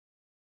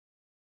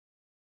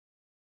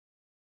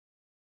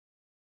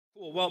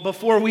Cool. Well,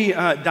 before we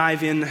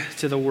dive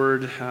into the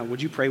word,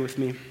 would you pray with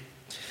me?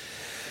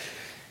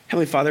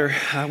 Heavenly Father,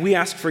 we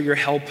ask for your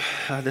help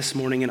this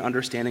morning in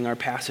understanding our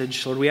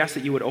passage. Lord, we ask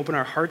that you would open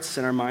our hearts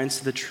and our minds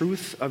to the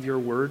truth of your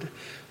word.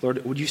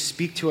 Lord, would you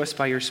speak to us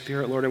by your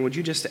Spirit, Lord, and would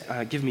you just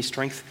give me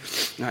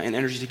strength and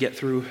energy to get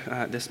through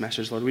this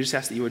message, Lord. We just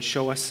ask that you would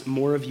show us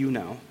more of you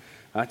now.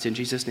 It's in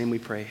Jesus' name we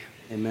pray.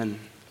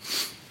 Amen.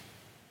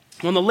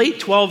 Well, in the late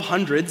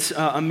 1200s,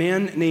 a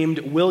man named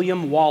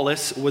William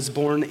Wallace was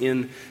born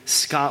in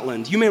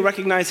Scotland. You may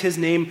recognize his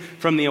name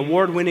from the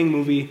award-winning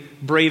movie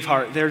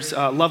Braveheart. There's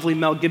lovely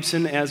Mel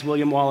Gibson as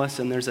William Wallace,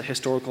 and there's a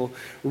historical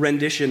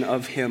rendition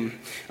of him.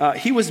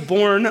 He was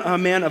born a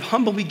man of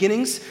humble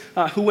beginnings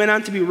who went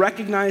on to be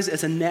recognized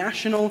as a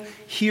national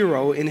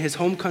hero in his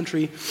home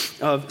country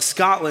of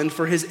Scotland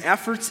for his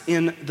efforts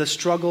in the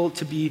struggle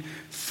to be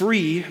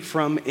free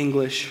from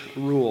English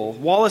rule.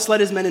 Wallace led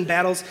his men in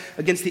battles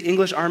against the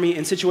English army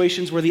in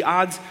situations where the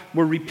odds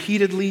were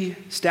repeatedly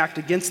stacked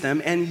against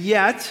them, and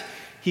yet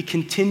he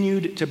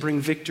continued to bring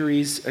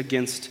victories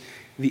against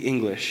the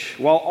English.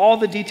 While all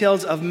the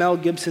details of Mel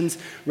Gibson's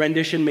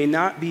rendition may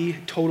not be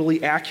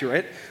totally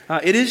accurate,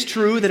 it is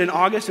true that in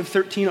August of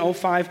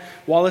 1305,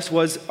 Wallace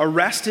was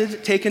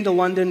arrested, taken to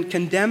London,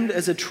 condemned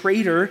as a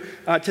traitor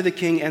to the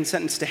king, and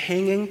sentenced to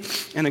hanging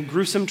and a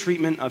gruesome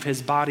treatment of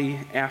his body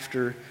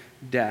after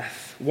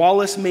death.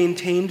 Wallace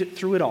maintained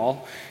through it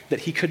all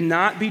that he could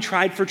not be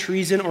tried for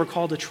treason or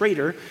called a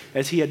traitor,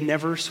 as he had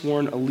never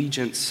sworn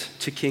allegiance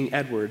to King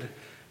Edward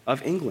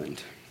of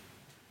England.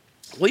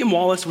 William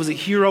Wallace was a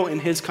hero in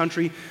his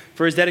country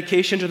for his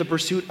dedication to the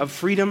pursuit of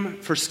freedom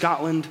for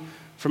Scotland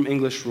from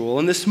English rule.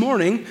 And this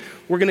morning,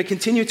 we're going to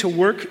continue to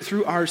work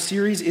through our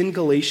series in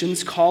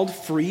Galatians called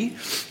Free,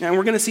 and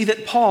we're going to see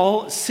that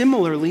Paul,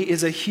 similarly,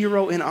 is a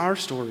hero in our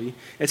story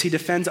as he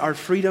defends our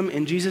freedom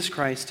in Jesus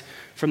Christ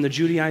from the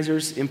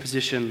Judaizers'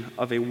 imposition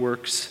of a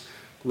works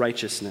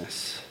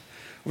righteousness.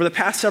 Over the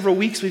past several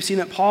weeks, we've seen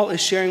that Paul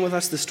is sharing with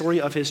us the story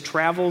of his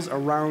travels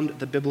around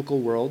the biblical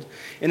world,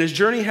 and his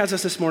journey has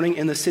us this morning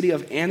in the city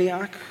of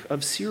Antioch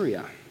of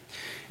Syria.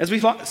 As we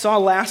saw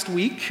last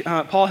week,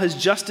 Paul has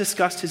just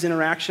discussed his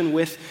interaction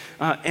with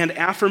and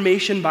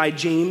affirmation by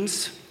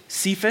James,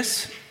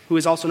 Cephas, who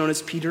is also known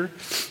as Peter,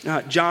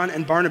 John,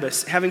 and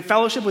Barnabas. Having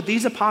fellowship with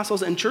these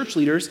apostles and church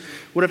leaders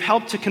would have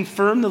helped to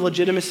confirm the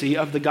legitimacy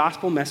of the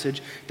gospel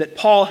message that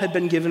Paul had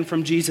been given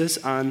from Jesus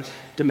on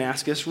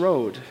Damascus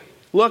Road.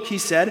 Look, he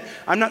said,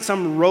 I'm not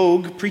some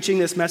rogue preaching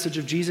this message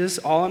of Jesus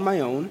all on my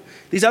own.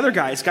 These other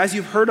guys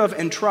you've heard of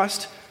and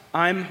trust,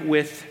 I'm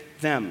with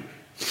them.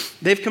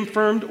 They've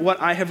confirmed what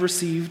I have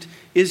received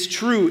is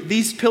true.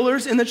 These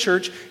pillars in the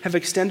church have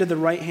extended the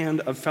right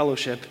hand of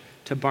fellowship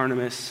to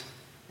Barnabas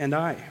and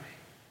I.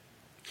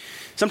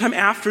 Sometime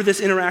after this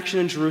interaction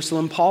in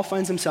Jerusalem, Paul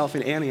finds himself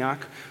in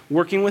Antioch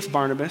working with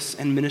Barnabas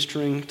and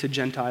ministering to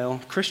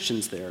Gentile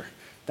Christians there.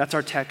 That's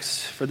our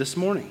text for this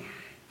morning.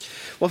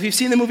 Well, if you've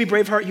seen the movie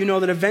Braveheart, you know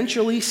that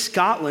eventually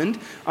Scotland,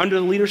 under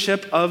the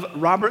leadership of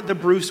Robert the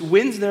Bruce,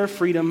 wins their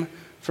freedom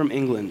from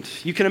England.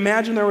 You can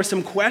imagine there were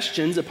some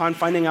questions upon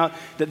finding out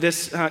that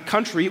this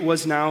country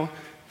was now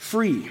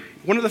free.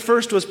 One of the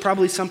first was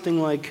probably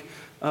something like,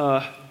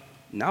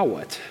 now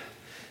what?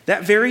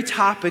 That very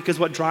topic is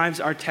what drives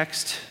our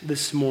text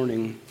this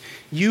morning.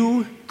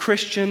 You,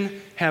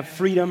 Christian, have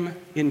freedom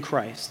in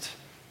Christ.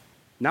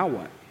 Now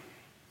what?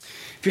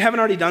 If you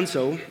haven't already done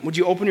so, would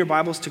you open your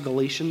Bibles to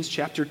Galatians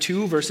chapter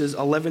 2, verses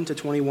 11 to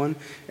 21,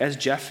 as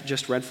Jeff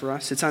just read for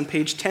us. It's on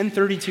page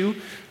 1032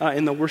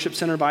 in the Worship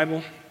Center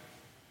Bible.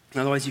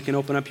 Otherwise, you can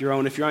open up your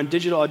own. If you're on a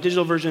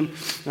digital version,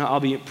 I'll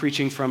be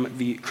preaching from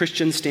the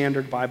Christian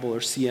Standard Bible, or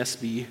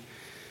CSB,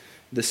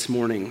 this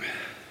morning.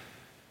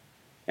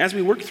 As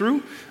we work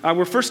through,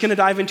 we're first going to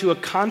dive into a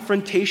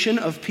confrontation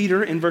of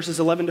Peter in verses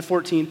 11 to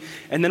 14,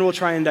 and then we'll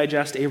try and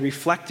digest a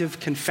reflective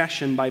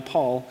confession by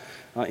Paul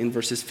in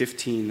verses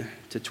 15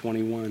 to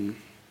 21.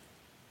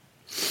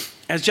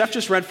 As Jeff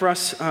just read for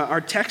us,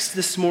 our text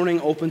this morning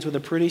opens with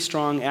a pretty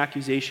strong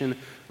accusation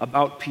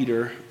about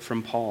Peter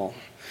from Paul.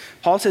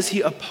 Paul says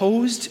he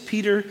opposed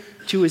Peter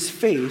to his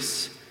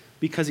face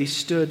because he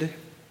stood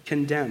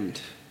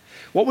condemned.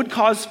 What would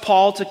cause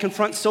Paul to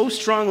confront so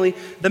strongly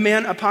the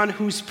man upon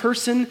whose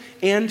person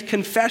and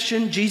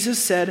confession Jesus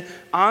said,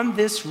 "On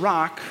this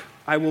rock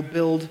I will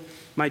build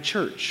my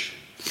church"?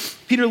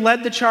 Peter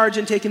led the charge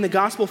in taking the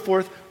gospel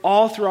forth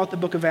all throughout the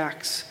book of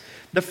Acts.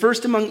 The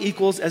first among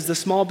equals as the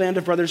small band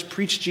of brothers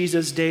preached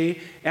Jesus day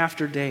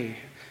after day.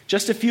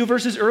 Just a few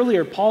verses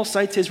earlier, Paul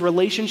cites his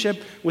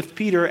relationship with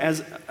Peter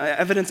as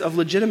evidence of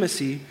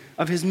legitimacy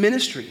of his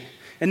ministry.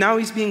 And now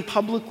he's being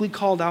publicly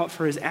called out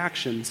for his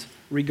actions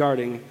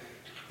regarding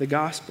the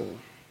gospel.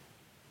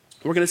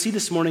 We're going to see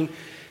this morning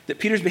that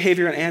Peter's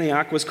behavior in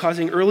Antioch was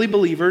causing early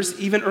believers,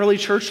 even early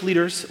church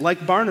leaders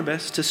like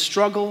Barnabas, to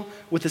struggle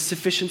with the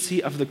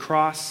sufficiency of the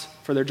cross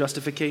for their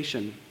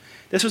justification.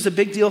 This was a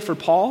big deal for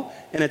Paul,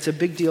 and it's a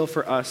big deal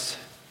for us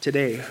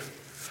today.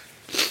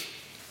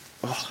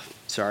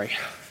 Sorry.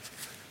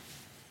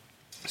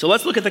 So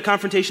let's look at the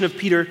confrontation of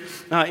Peter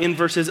in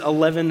verses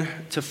 11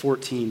 to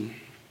 14.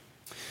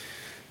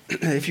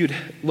 if you'd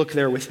look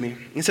there with me.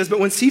 It says, "But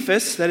when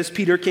Cephas," that is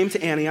Peter, "came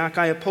to Antioch,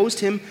 I opposed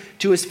him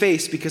to his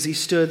face because he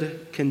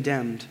stood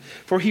condemned.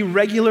 For he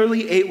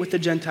regularly ate with the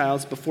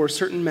Gentiles before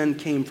certain men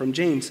came from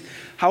James.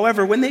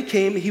 However, when they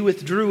came, he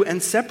withdrew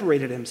and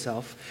separated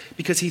himself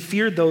because he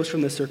feared those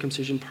from the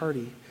circumcision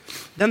party.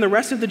 Then the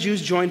rest of the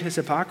Jews joined his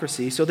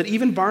hypocrisy, so that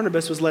even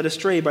Barnabas was led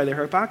astray by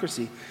their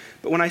hypocrisy.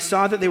 But when I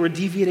saw that they were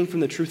deviating from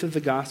the truth of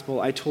the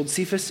gospel, I told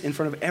Cephas in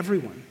front of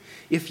everyone,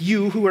 'If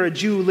you, who are a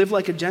Jew, live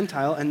like a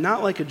Gentile and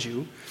not like a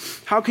Jew,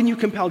 how can you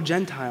compel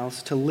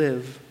Gentiles to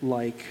live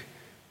like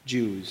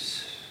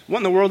Jews?'" What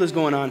in the world is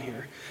going on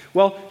here?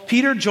 Well,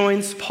 Peter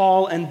joins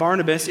Paul and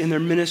Barnabas in their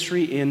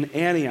ministry in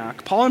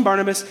Antioch. Paul and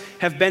Barnabas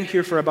have been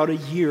here for about a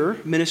year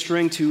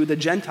ministering to the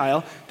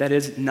Gentile, that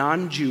is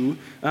non-Jew,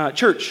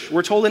 church.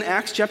 We're told in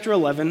Acts chapter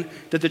 11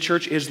 that the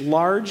church is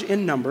large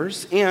in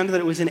numbers and that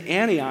it was in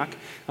Antioch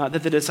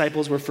that the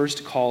disciples were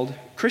first called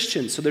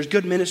Christians. So there's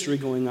good ministry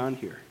going on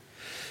here.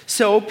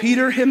 So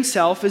Peter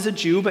himself is a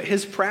Jew, but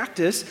his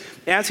practice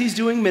as he's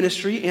doing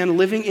ministry and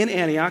living in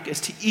Antioch is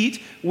to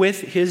eat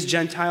with his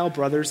Gentile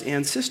brothers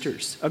and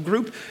sisters, a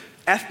group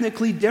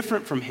ethnically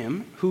different from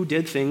him who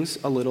did things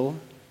a little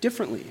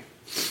differently.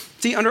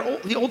 See, under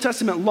the Old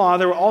Testament law,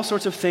 there were all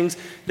sorts of things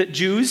that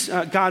Jews,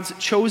 God's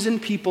chosen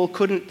people,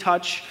 couldn't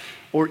touch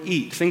or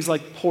eat, things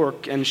like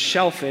pork and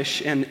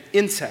shellfish and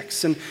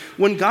insects. And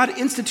when God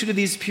instituted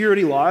these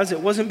purity laws,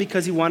 it wasn't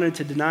because he wanted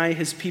to deny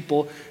his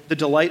people the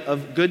delight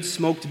of good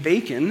smoked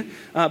bacon,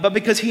 but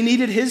because he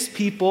needed his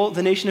people,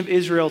 the nation of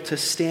Israel, to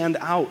stand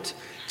out,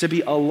 to be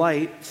a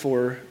light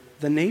for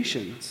the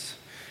nations.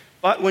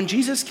 But when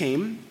Jesus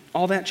came,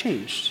 all that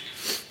changed.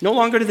 No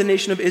longer did the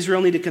nation of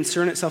Israel need to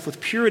concern itself with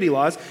purity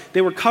laws.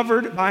 They were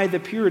covered by the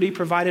purity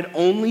provided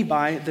only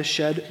by the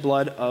shed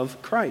blood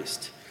of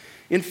Christ.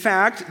 In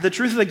fact, the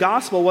truth of the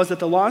gospel was that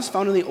the laws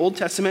found in the Old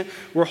Testament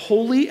were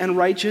holy and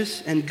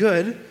righteous and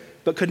good,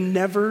 but could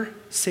never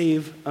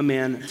save a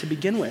man to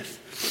begin with.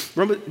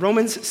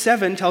 Romans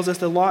 7 tells us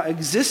the law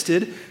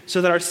existed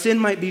so that our sin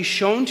might be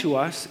shown to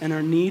us and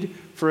our need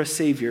for a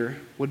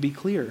Savior would be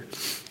clear.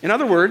 In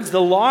other words,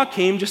 the law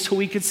came just so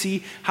we could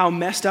see how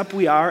messed up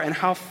we are and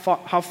how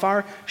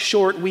far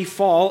short we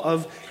fall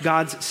of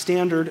God's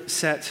standard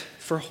set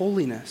for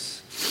holiness.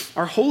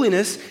 Our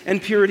holiness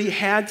and purity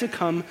had to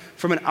come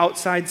from an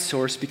outside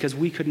source because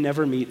we could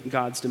never meet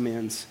God's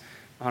demands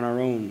on our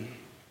own.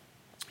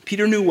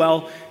 Peter knew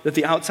well that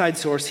the outside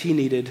source he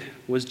needed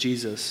was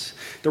Jesus.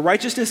 The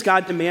righteousness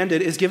God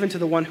demanded is given to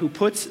the one who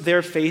puts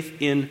their faith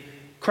in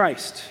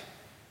Christ.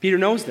 Peter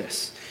knows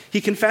this.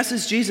 He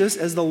confesses Jesus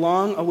as the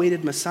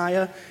long-awaited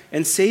Messiah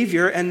and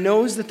Savior and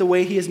knows that the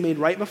way he is made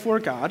right before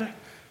God,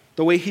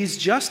 the way he's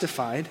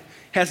justified,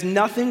 has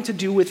nothing to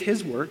do with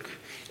his work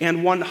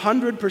and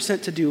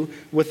 100% to do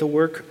with the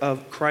work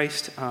of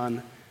Christ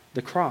on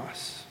the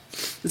cross.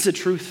 This is a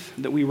truth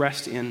that we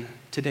rest in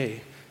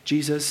today.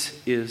 Jesus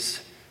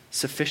is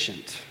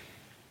sufficient.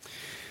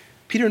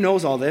 Peter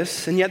knows all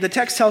this, and yet the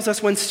text tells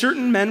us when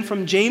certain men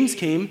from James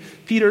came,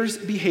 Peter's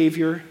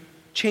behavior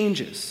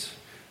changes.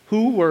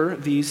 Who were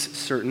these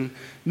certain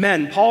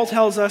men? Paul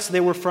tells us they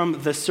were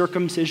from the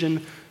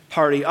circumcision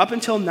party. Up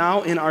until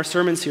now in our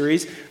sermon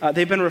series,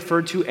 they've been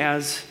referred to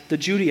as the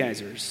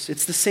Judaizers.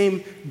 It's the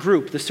same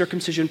group, the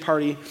circumcision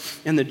party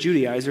and the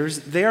Judaizers.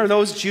 They are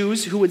those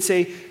Jews who would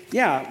say,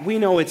 yeah, we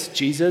know it's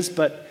Jesus,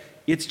 but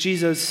it's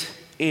Jesus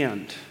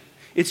and.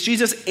 It's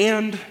Jesus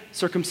and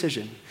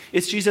circumcision.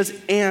 It's Jesus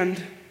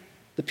and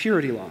the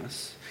purity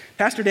laws.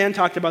 Pastor Dan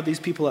talked about these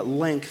people at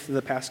length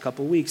the past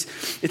couple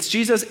weeks. It's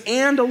Jesus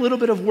and a little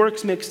bit of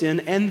works mixed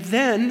in, and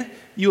then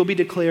you will be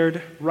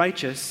declared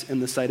righteous in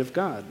the sight of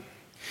God.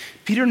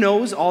 Peter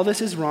knows all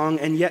this is wrong,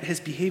 and yet his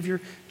behavior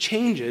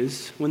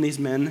changes when these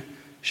men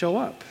show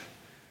up.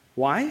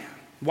 Why?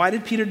 Why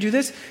did Peter do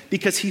this?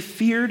 Because he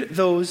feared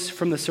those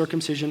from the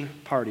circumcision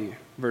party,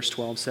 verse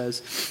 12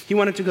 says. He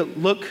wanted to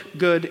look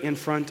good in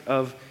front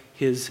of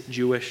his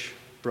Jewish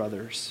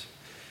brothers.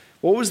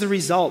 What was the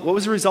result? What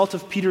was the result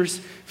of Peter's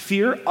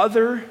fear?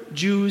 Other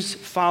Jews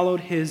followed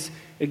his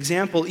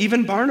example.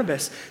 Even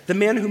Barnabas, the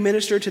man who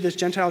ministered to this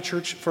Gentile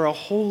church for a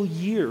whole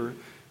year,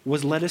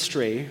 was led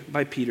astray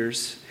by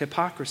Peter's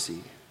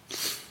hypocrisy.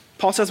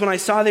 Paul says, when I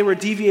saw they were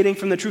deviating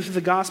from the truth of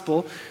the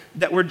gospel,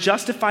 that were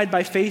justified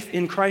by faith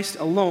in Christ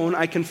alone,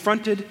 I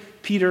confronted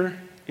Peter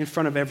in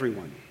front of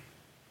everyone.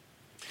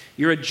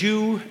 You're a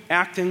Jew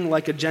acting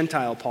like a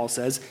Gentile, Paul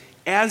says,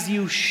 as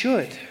you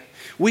should.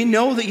 We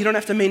know that you don't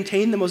have to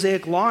maintain the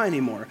Mosaic law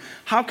anymore.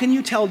 How can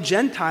you tell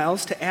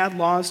Gentiles to add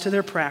laws to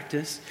their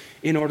practice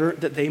in order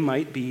that they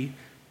might be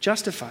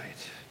justified?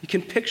 You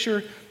can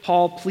picture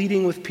Paul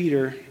pleading with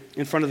Peter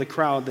in front of the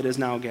crowd that is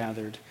now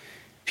gathered.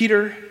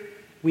 Peter,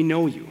 we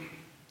know you.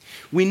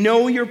 We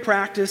know your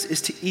practice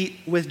is to eat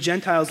with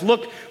Gentiles.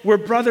 Look, we're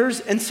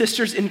brothers and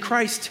sisters in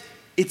Christ.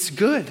 It's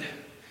good.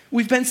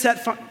 We've been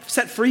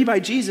set free by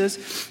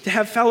Jesus to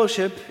have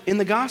fellowship in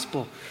the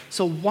gospel.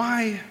 So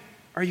why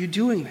are you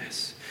doing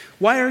this?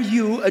 Why are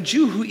you, a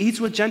Jew who eats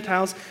with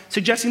Gentiles,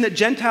 suggesting that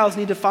Gentiles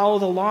need to follow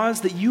the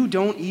laws that you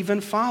don't even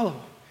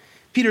follow?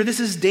 Peter, this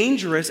is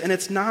dangerous, and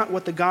it's not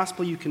what the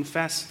gospel you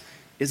confess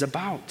is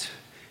about.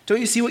 Don't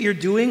you see what you're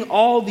doing?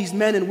 All these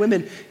men and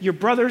women, your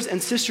brothers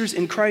and sisters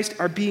in Christ,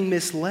 are being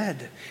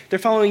misled. They're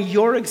following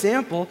your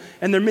example,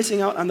 and they're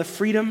missing out on the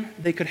freedom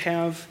they could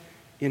have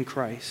in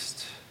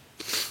Christ.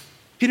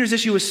 Peter's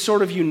issue was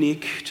sort of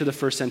unique to the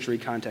first century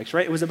context,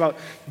 right? It was about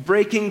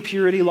breaking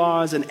purity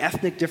laws and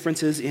ethnic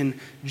differences in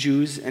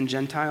Jews and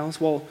Gentiles.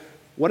 Well,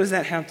 what does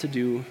that have to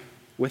do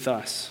with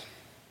us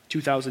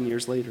 2,000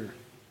 years later?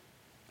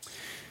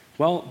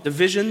 Well,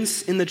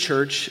 divisions in the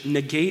church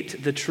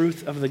negate the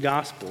truth of the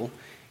gospel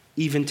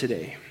even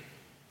today.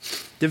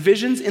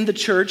 Divisions in the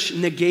church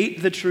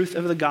negate the truth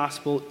of the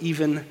gospel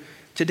even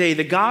today.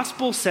 The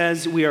gospel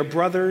says we are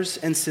brothers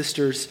and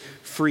sisters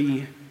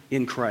free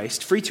in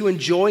Christ, free to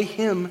enjoy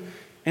him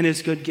and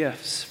his good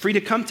gifts, free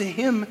to come to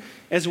him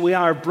as we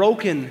are,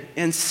 broken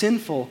and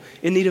sinful,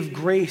 in need of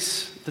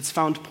grace that's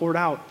found poured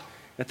out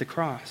at the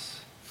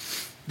cross.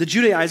 The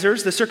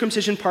Judaizers, the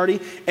circumcision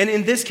party, and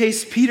in this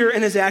case, Peter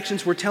and his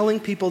actions were telling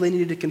people they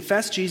needed to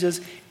confess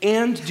Jesus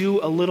and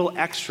do a little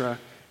extra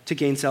to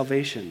gain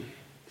salvation.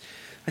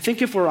 I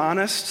think if we're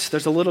honest,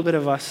 there's a little bit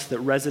of us that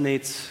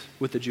resonates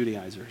with the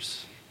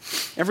Judaizers.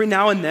 Every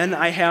now and then,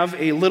 I have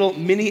a little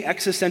mini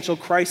existential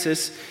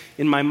crisis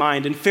in my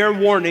mind. And fair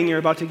warning, you're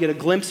about to get a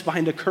glimpse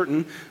behind a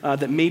curtain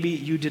that maybe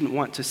you didn't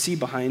want to see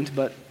behind,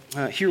 but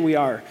here we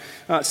are.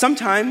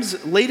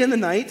 Sometimes late in the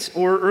night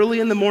or early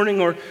in the morning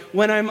or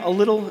when I'm a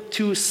little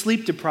too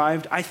sleep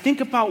deprived, I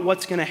think about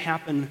what's going to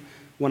happen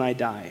when I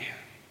die.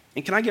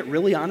 And can I get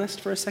really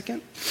honest for a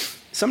second?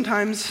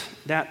 Sometimes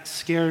that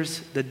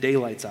scares the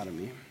daylights out of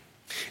me.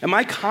 Am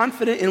I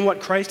confident in what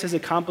Christ has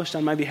accomplished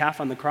on my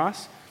behalf on the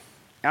cross?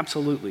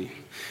 Absolutely.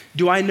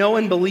 Do I know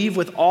and believe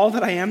with all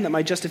that I am that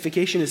my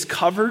justification is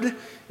covered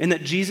and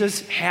that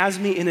Jesus has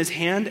me in his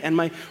hand and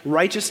my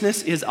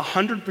righteousness is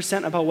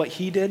 100% about what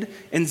he did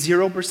and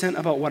 0%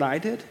 about what I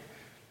did?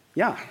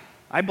 Yeah,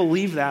 I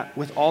believe that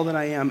with all that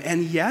I am.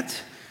 And yet,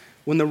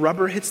 when the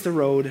rubber hits the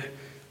road,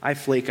 I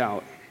flake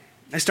out.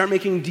 I start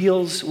making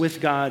deals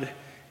with God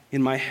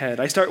in my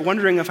head. I start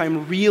wondering if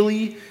I'm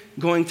really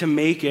going to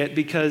make it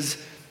because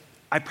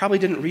I probably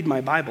didn't read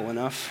my Bible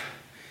enough,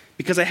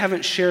 because I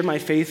haven't shared my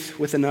faith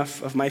with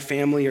enough of my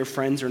family or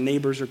friends or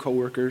neighbors or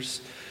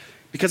coworkers,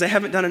 because I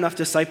haven't done enough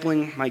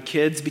discipling my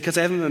kids, because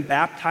I haven't been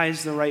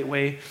baptized the right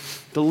way.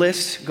 The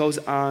list goes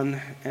on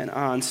and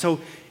on.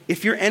 So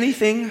if you're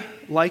anything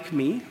like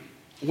me,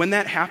 when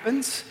that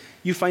happens,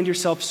 you find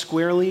yourself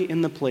squarely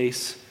in the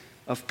place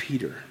of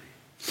Peter,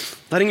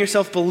 letting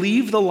yourself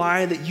believe the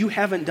lie that you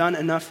haven't done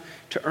enough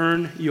to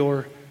earn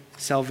your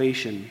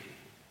salvation.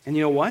 And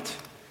you know what?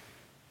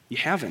 You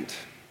haven't,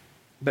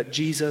 but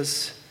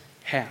Jesus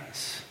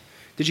has.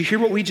 Did you hear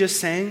what we just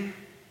sang?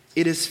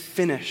 It is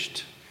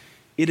finished.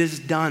 It is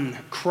done.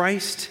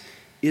 Christ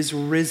is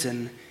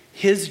risen.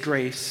 His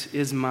grace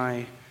is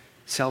my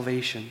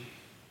salvation.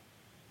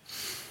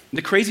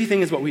 The crazy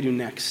thing is what we do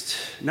next.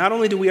 Not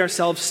only do we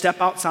ourselves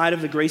step outside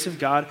of the grace of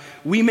God,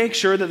 we make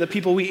sure that the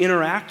people we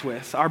interact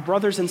with, our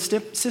brothers and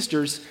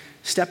sisters,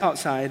 step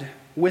outside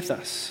with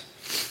us.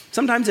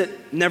 Sometimes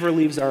it never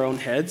leaves our own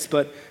heads,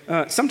 but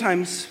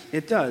sometimes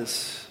it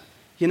does.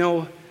 You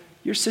know,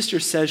 your sister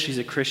says she's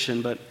a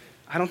Christian, but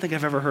I don't think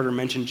I've ever heard her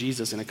mention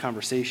Jesus in a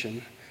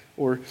conversation.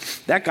 Or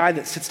that guy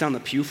that sits down the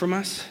pew from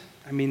us,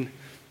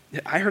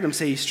 I heard him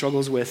say he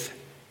struggles with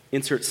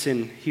insert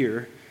sin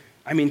here.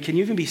 Can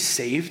you even be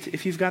saved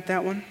if you've got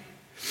that one?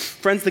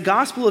 Friends, the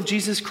gospel of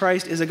Jesus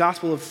Christ is a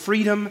gospel of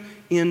freedom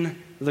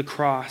in the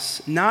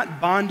cross, not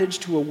bondage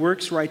to a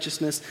works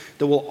righteousness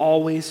that will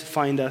always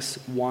find us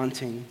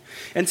wanting.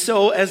 And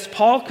so, as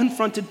Paul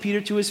confronted Peter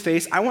to his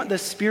face, I want the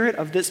spirit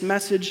of this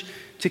message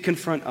to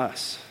confront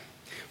us.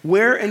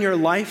 Where in your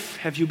life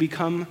have you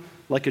become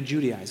like a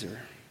Judaizer?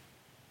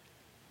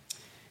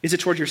 Is it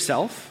toward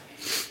yourself?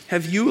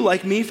 Have you,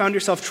 like me, found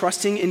yourself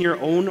trusting in your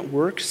own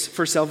works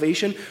for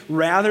salvation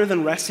rather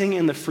than resting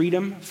in the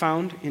freedom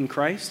found in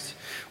Christ?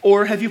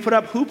 Or have you put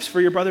up hoops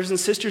for your brothers and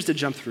sisters to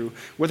jump through,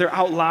 whether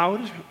out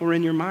loud or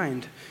in your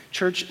mind?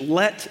 Church,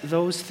 let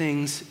those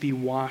things be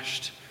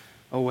washed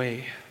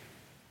away.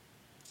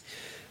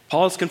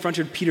 Paul has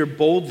confronted Peter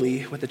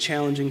boldly with a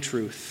challenging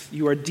truth.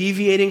 You are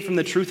deviating from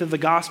the truth of the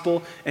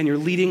gospel and you're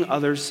leading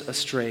others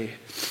astray.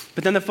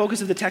 But then the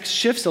focus of the text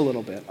shifts a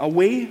little bit,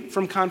 away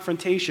from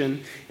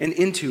confrontation and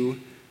into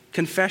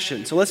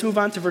confession. So let's move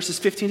on to verses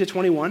 15 to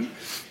 21,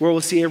 where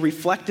we'll see a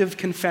reflective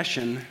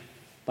confession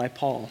by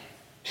Paul.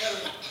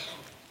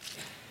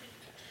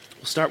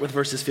 We'll start with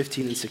verses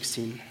 15 and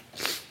 16.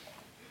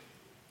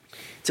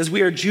 It says,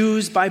 we are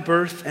Jews by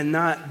birth and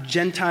not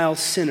Gentile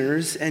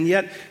sinners, and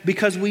yet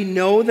because we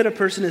know that a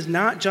person is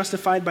not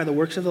justified by the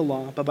works of the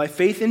law, but by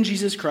faith in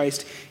Jesus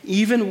Christ,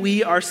 even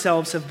we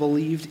ourselves have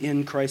believed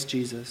in Christ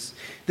Jesus.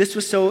 This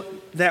was so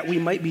that we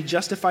might be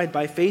justified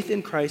by faith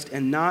in Christ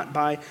and not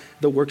by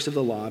the works of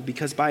the law,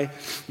 because by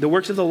the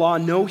works of the law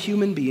no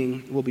human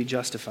being will be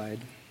justified.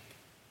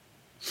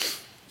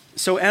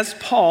 So as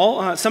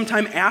Paul,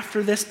 sometime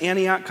after this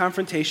Antioch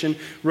confrontation,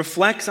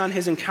 reflects on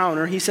his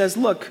encounter, he says,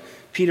 look,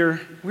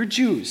 Peter, we're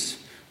Jews.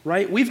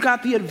 right? We've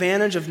got the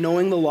advantage of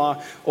knowing the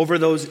law over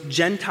those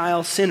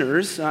Gentile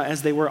sinners,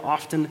 as they were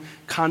often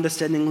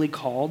condescendingly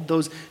called,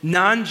 those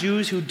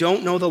non-Jews who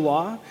don't know the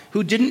law,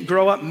 who didn't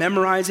grow up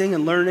memorizing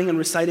and learning and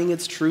reciting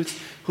its truths,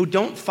 who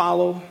don't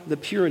follow the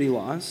purity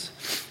laws.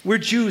 We're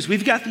Jews.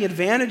 We've got the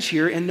advantage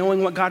here in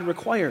knowing what God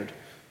required,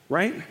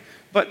 right?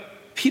 But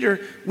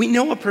Peter, we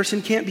know a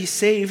person can't be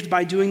saved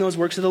by doing those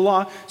works of the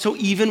law, so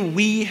even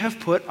we have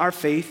put our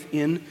faith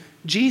in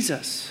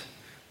Jesus.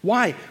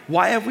 Why?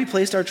 Why have we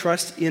placed our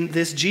trust in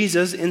this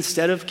Jesus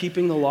instead of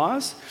keeping the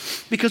laws?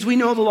 Because we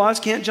know the laws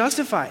can't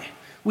justify.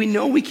 We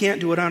know we can't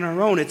do it on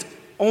our own. It's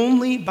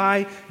only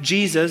by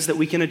Jesus that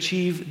we can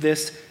achieve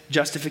this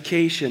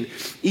justification.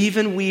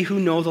 Even we who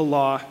know the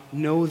law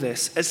know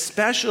this,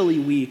 especially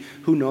we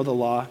who know the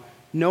law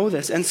know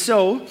this. And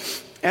so,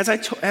 as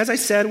I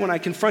said when I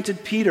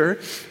confronted Peter,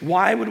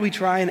 why would we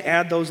try and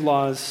add those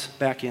laws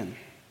back in?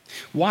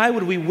 Why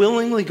would we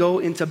willingly go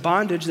into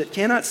bondage that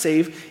cannot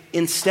save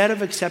instead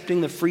of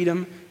accepting the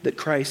freedom that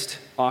Christ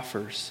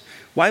offers?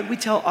 Why would we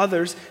tell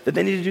others that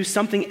they need to do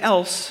something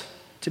else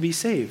to be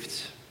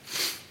saved?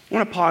 I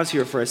want to pause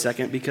here for a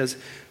second because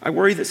I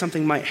worry that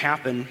something might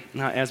happen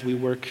as we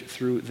work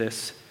through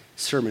this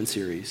sermon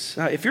series.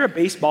 If you're a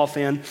baseball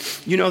fan,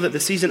 you know that the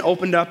season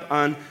opened up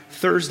on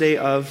Thursday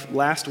of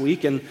last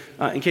week, and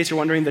in case you're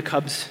wondering, the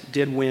Cubs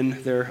did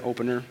win their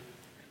opener.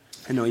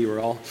 I know you were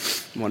all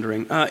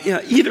wondering.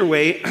 Either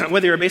way,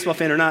 whether you're a baseball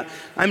fan or not,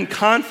 I'm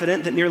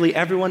confident that nearly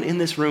everyone in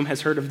this room has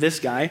heard of this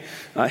guy.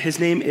 His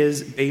name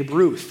is Babe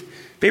Ruth.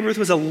 Babe Ruth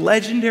was a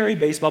legendary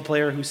baseball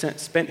player who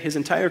spent his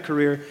entire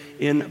career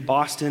in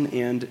Boston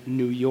and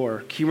New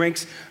York. He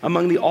ranks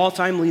among the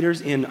all-time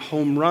leaders in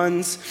home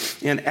runs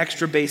and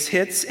extra base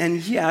hits,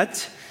 and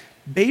yet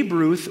Babe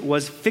Ruth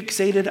was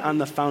fixated on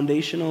the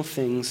foundational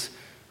things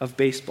of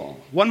baseball.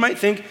 One might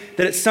think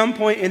that at some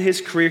point in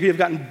his career he'd have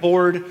gotten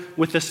bored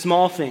with the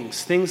small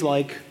things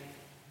like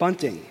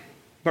bunting.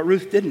 But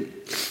Ruth didn't.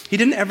 He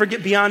didn't ever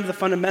get beyond the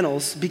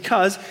fundamentals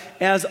because,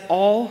 as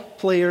all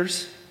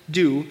players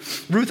do,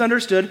 Ruth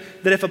understood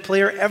that if a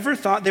player ever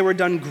thought they were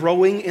done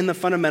growing in the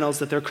fundamentals,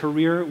 that their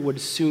career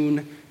would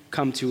soon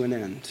come to an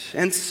end.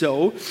 And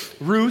so,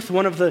 Ruth,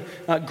 one of the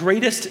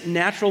greatest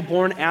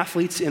natural-born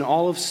athletes in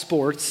all of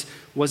sports,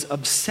 was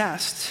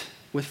obsessed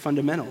with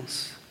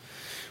fundamentals.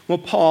 Well,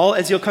 Paul,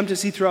 as you'll come to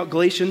see throughout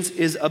Galatians,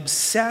 is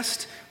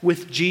obsessed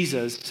with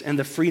Jesus and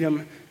the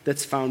freedom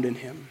that's found in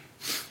him.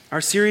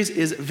 Our series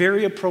is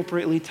very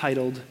appropriately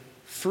titled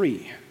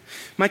Free.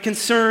 My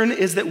concern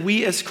is that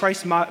we as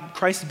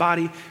Christ's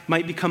body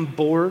might become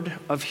bored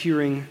of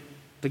hearing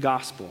the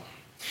gospel,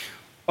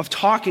 of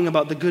talking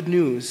about the good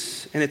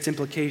news and its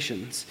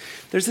implications.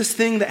 There's this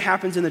thing that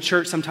happens in the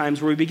church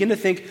sometimes where we begin to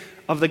think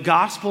of the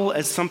gospel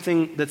as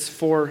something that's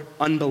for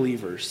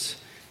unbelievers.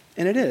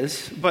 And it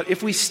is, but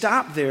if we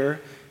stop there,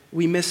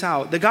 we miss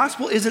out. The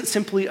gospel isn't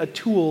simply a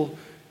tool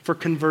for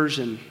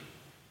conversion.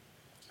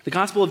 The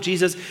gospel of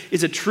Jesus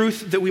is a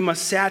truth that we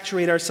must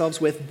saturate ourselves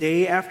with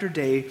day after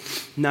day,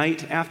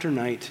 night after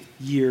night,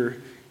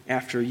 year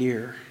after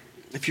year.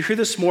 If you're here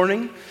this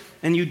morning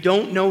and you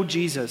don't know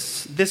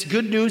Jesus, this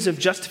good news of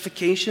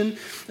justification,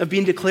 of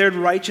being declared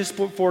righteous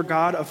before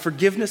God, of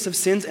forgiveness of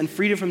sins and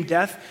freedom from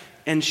death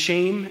and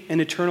shame and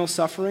eternal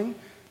suffering,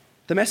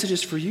 the message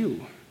is for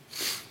you.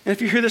 And if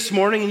you're here this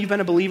morning and you've been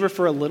a believer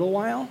for a little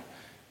while,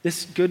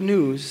 this good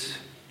news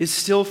is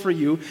still for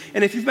you.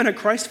 And if you've been a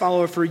Christ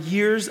follower for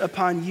years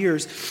upon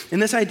years,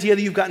 and this idea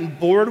that you've gotten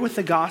bored with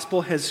the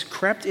gospel has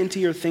crept into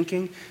your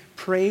thinking,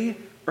 pray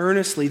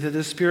earnestly that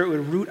the Spirit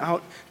would root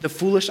out the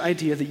foolish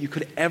idea that you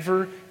could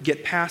ever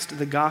get past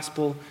the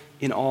gospel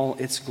in all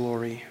its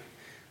glory.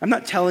 I'm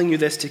not telling you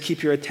this to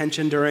keep your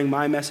attention during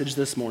my message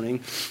this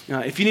morning.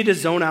 If you need to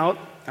zone out,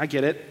 I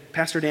get it.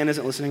 Pastor Dan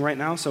isn't listening right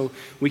now, so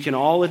we can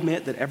all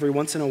admit that every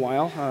once in a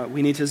while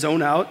we need to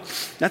zone out.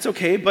 That's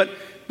okay, but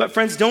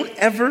friends, don't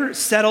ever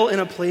settle in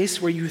a place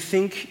where you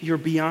think you're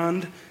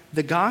beyond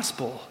the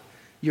gospel.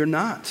 You're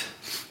not.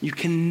 You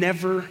can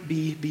never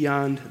be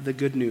beyond the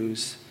good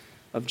news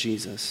of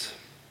Jesus.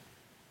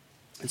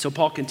 And so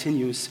Paul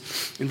continues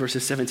in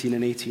verses 17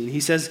 and 18.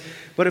 He says,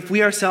 "But if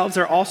we ourselves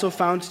are also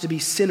found to be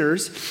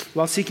sinners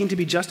while seeking to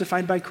be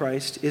justified by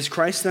Christ, is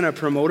Christ then a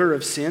promoter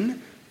of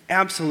sin?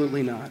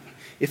 Absolutely not.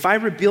 If I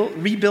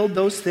rebuild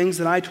those things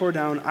that I tore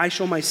down, I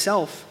show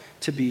myself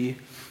to be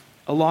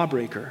a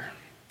lawbreaker."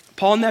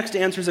 Paul next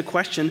answers a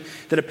question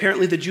that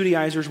apparently the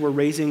Judaizers were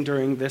raising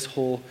during this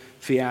whole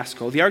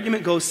fiasco. The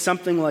argument goes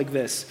something like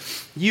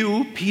this.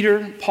 You,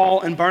 Peter,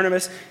 Paul, and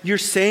Barnabas, you're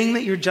saying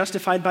that you're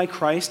justified by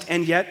Christ,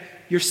 and yet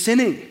you're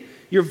sinning.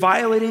 You're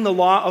violating the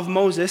law of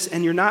Moses,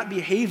 and you're not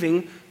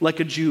behaving like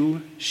a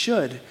Jew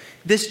should.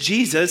 This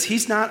Jesus,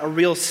 he's not a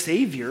real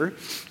savior.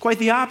 Quite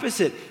the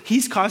opposite.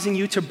 He's causing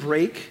you to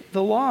break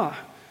the law.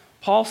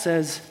 Paul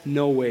says,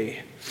 no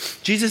way.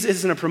 Jesus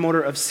isn't a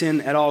promoter of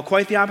sin at all.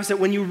 Quite the opposite.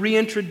 When you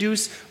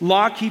reintroduce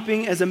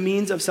law-keeping as a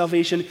means of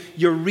salvation,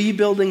 you're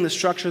rebuilding the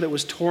structure that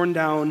was torn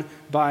down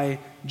by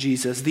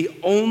Jesus. The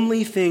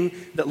only thing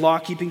that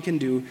law-keeping can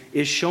do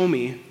is show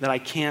me that I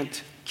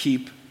can't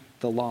keep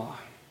the law.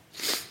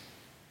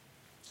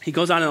 He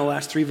goes on in the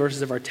last 3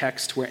 verses of our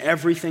text where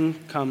everything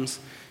comes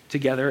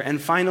together. And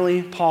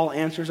finally, Paul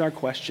answers our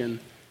question,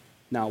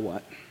 now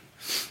what?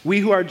 We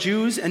who are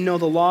Jews and know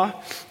the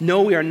law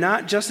know we are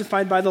not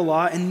justified by the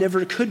law and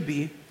never could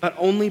be, but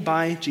only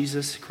by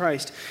Jesus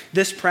Christ.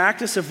 This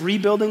practice of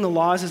rebuilding the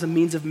laws as a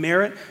means of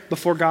merit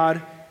before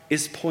God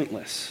is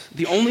pointless.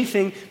 The only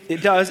thing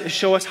it does is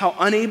show us how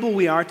unable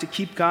we are to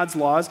keep God's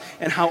laws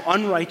and how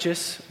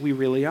unrighteous we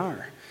really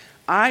are.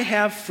 I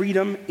have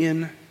freedom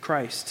in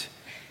Christ.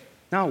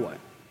 Now what?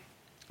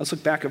 Let's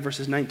look back at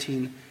verses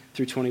 19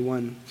 through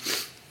 21.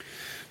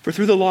 For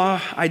through the law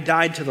I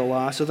died to the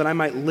law so that I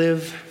might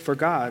live for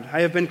God.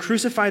 I have been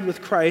crucified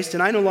with Christ,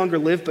 and I no longer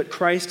live, but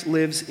Christ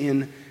lives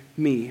in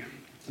me.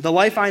 The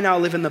life I now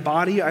live in the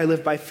body, I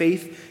live by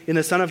faith in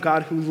the Son of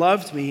God who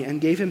loved me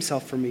and gave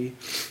himself for me.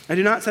 I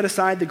do not set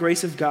aside the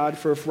grace of God,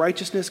 for if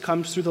righteousness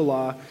comes through the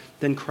law,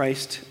 then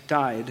Christ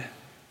died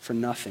for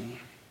nothing.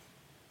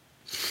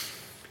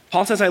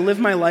 Paul says, I live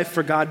my life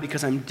for God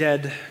because I'm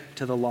dead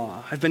to the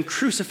law. I've been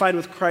crucified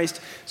with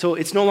Christ, so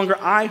it's no longer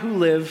I who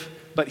live,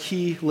 but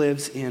he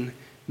lives in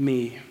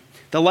me.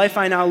 The life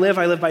I now live,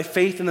 I live by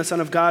faith in the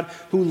Son of God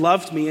who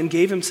loved me and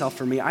gave himself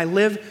for me. I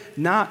live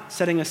not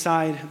setting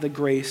aside the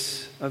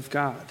grace of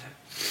God.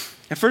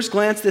 At first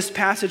glance, this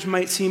passage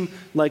might seem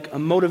like a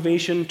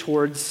motivation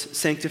towards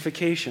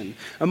sanctification,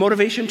 a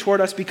motivation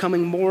toward us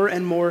becoming more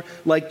and more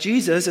like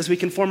Jesus as we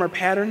conform our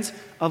patterns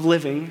of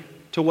living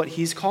to what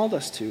he's called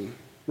us to,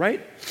 right?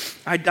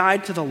 I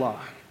died to the law.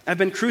 I've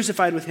been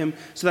crucified with him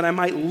so that I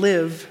might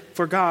live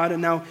for God,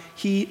 and now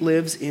he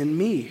lives in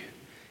me.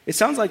 It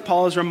sounds like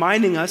Paul is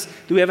reminding us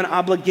that we have an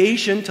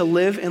obligation to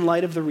live in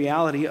light of the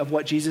reality of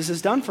what Jesus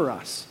has done for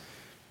us.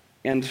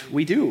 And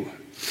we do.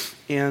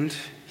 And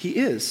he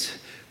is.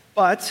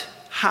 But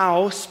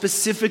how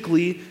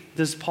specifically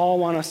does Paul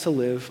want us to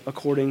live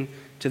according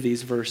to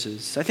these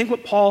verses? I think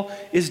what Paul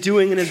is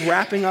doing in his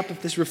wrapping up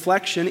of this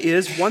reflection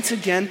is once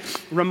again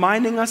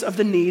reminding us of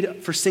the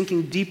need for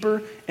sinking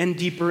deeper and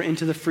deeper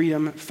into the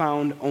freedom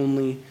found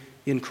only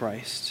in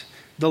Christ.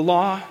 The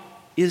law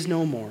is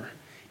no more.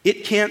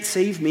 It can't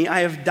save me. I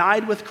have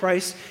died with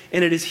Christ,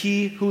 and it is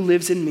he who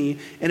lives in me,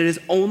 and it is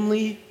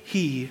only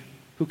he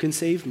who can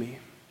save me.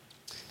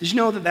 Did you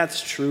know that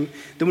that's true?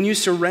 That when you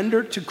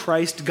surrender to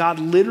Christ, God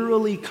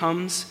literally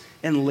comes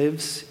and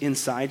lives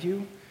inside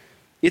you?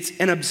 It's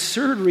an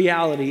absurd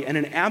reality and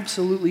an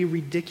absolutely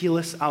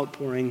ridiculous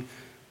outpouring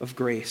of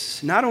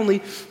grace. Not only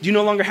do you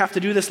no longer have to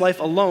do this life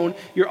alone,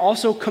 you're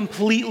also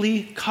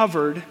completely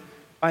covered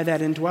by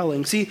that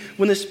indwelling. See,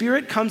 when the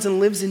Spirit comes and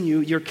lives in you,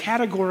 you're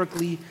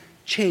categorically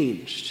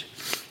changed.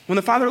 When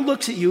the Father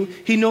looks at you,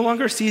 he no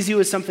longer sees you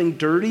as something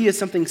dirty, as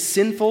something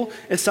sinful,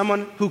 as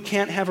someone who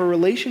can't have a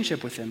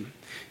relationship with him.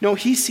 No,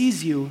 he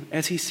sees you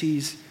as he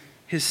sees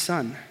his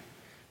Son,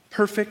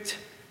 perfect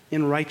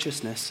in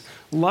righteousness,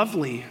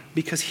 lovely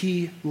because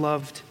he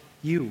loved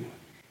you,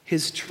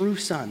 his true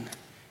son,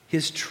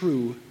 his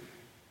true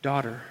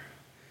daughter.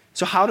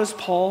 So how does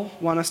Paul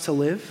want us to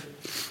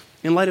live?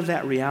 In light of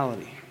that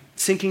reality,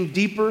 sinking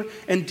deeper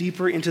and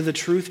deeper into the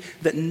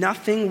truth that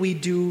nothing we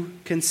do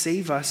can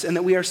save us and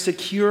that we are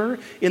secure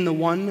in the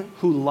one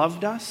who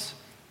loved us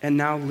and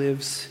now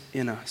lives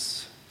in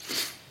us.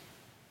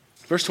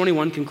 Verse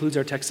 21 concludes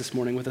our text this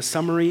morning with a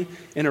summary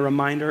and a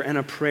reminder and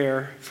a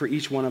prayer for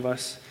each one of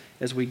us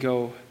as we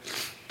go.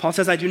 Paul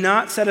says, I do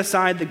not set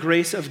aside the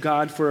grace of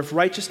God, for if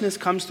righteousness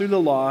comes through the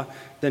law,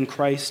 then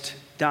Christ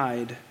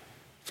died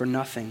for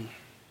nothing.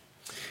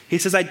 He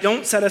says, I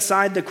don't set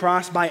aside the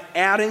cross by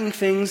adding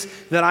things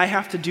that I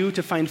have to do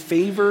to find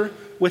favor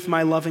with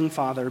my loving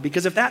Father.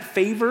 Because if that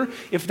favor,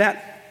 if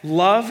that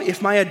love,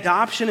 if my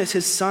adoption as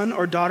his son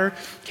or daughter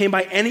came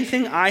by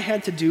anything I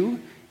had to do,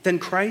 then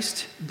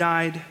Christ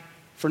died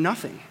for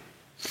nothing.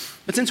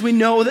 But since we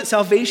know that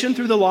salvation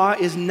through the law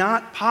is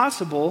not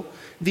possible,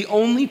 the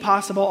only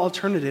possible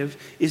alternative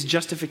is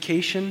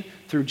justification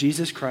through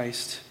Jesus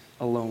Christ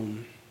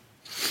alone.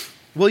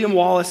 William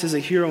Wallace is a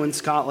hero in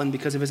Scotland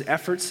because of his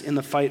efforts in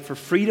the fight for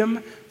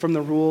freedom from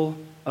the rule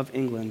of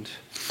England.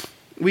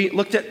 We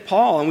looked at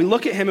Paul and we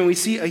look at him and we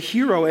see a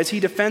hero as he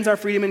defends our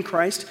freedom in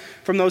Christ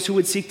from those who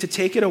would seek to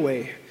take it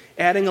away,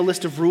 adding a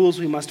list of rules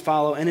we must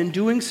follow, and in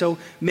doing so,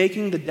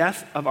 making the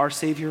death of our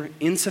Savior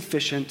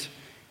insufficient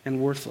and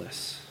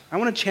worthless. I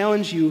want to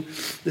challenge you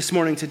this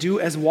morning to do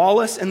as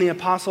Wallace and the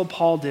Apostle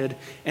Paul did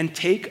and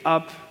take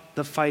up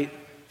the fight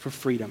for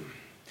freedom.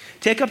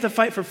 Take up the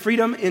fight for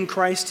freedom in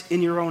Christ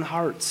in your own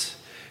hearts.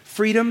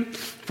 Freedom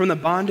from the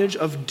bondage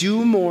of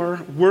do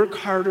more, work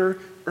harder,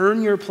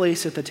 earn your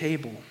place at the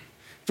table.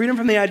 Freedom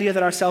from the idea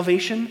that our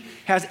salvation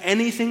has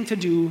anything to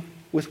do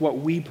with what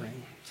we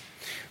bring.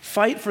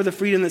 Fight for the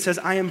freedom that says,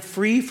 I am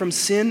free from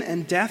sin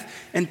and death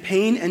and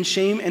pain and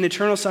shame and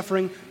eternal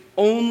suffering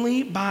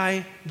only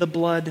by the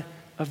blood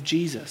of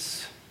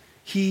Jesus.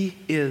 He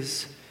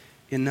is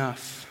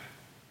enough.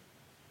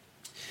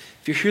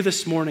 If you're here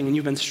this morning and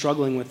you've been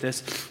struggling with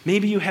this,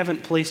 maybe you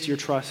haven't placed your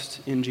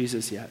trust in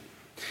Jesus yet.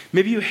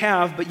 Maybe you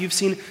have, but you've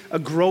seen a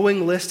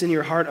growing list in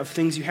your heart of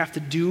things you have to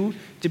do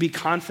to be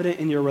confident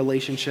in your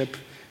relationship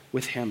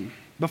with him.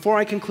 Before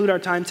I conclude our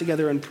time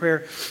together in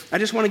prayer, I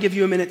just want to give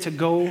you a minute to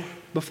go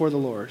before the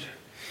Lord.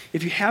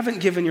 If you haven't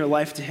given your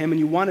life to him and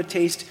you want to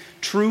taste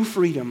true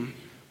freedom,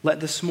 let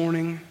this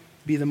morning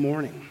be the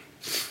morning.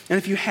 And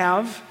if you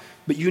have,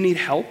 but you need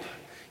help,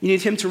 you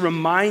need him to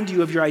remind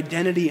you of your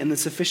identity and the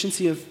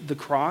sufficiency of the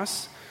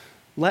cross,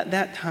 let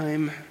that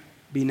time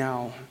be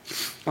now.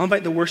 I'll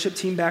invite the worship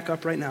team back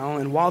up right now,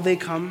 and while they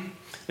come,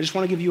 I just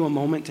want to give you a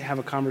moment to have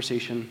a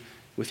conversation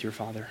with your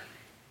Father.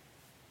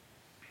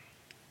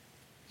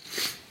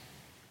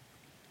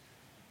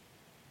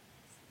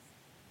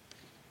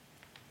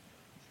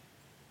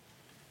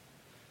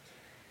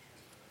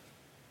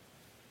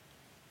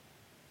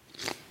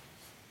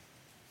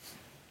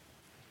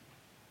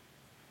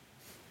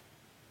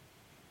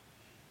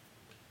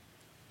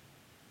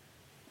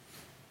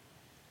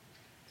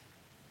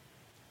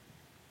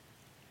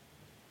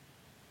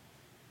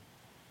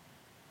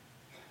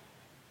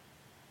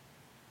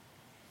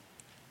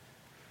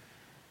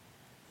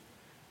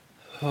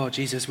 Oh,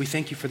 Jesus, we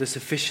thank you for the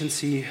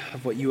sufficiency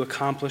of what you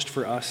accomplished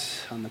for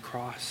us on the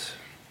cross.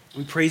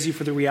 We praise you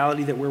for the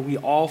reality that where we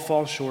all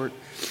fall short,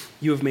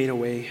 you have made a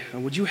way.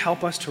 And would you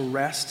help us to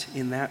rest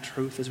in that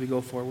truth as we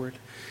go forward?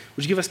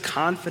 Would you give us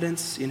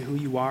confidence in who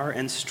you are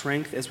and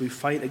strength as we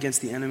fight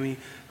against the enemy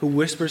who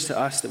whispers to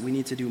us that we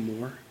need to do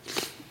more?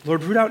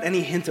 Lord, root out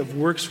any hint of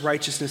works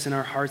righteousness in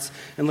our hearts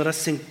and let us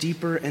sink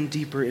deeper and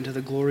deeper into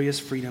the glorious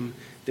freedom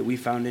that we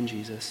found in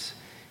Jesus.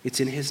 It's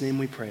in his name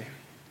we pray.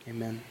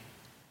 Amen.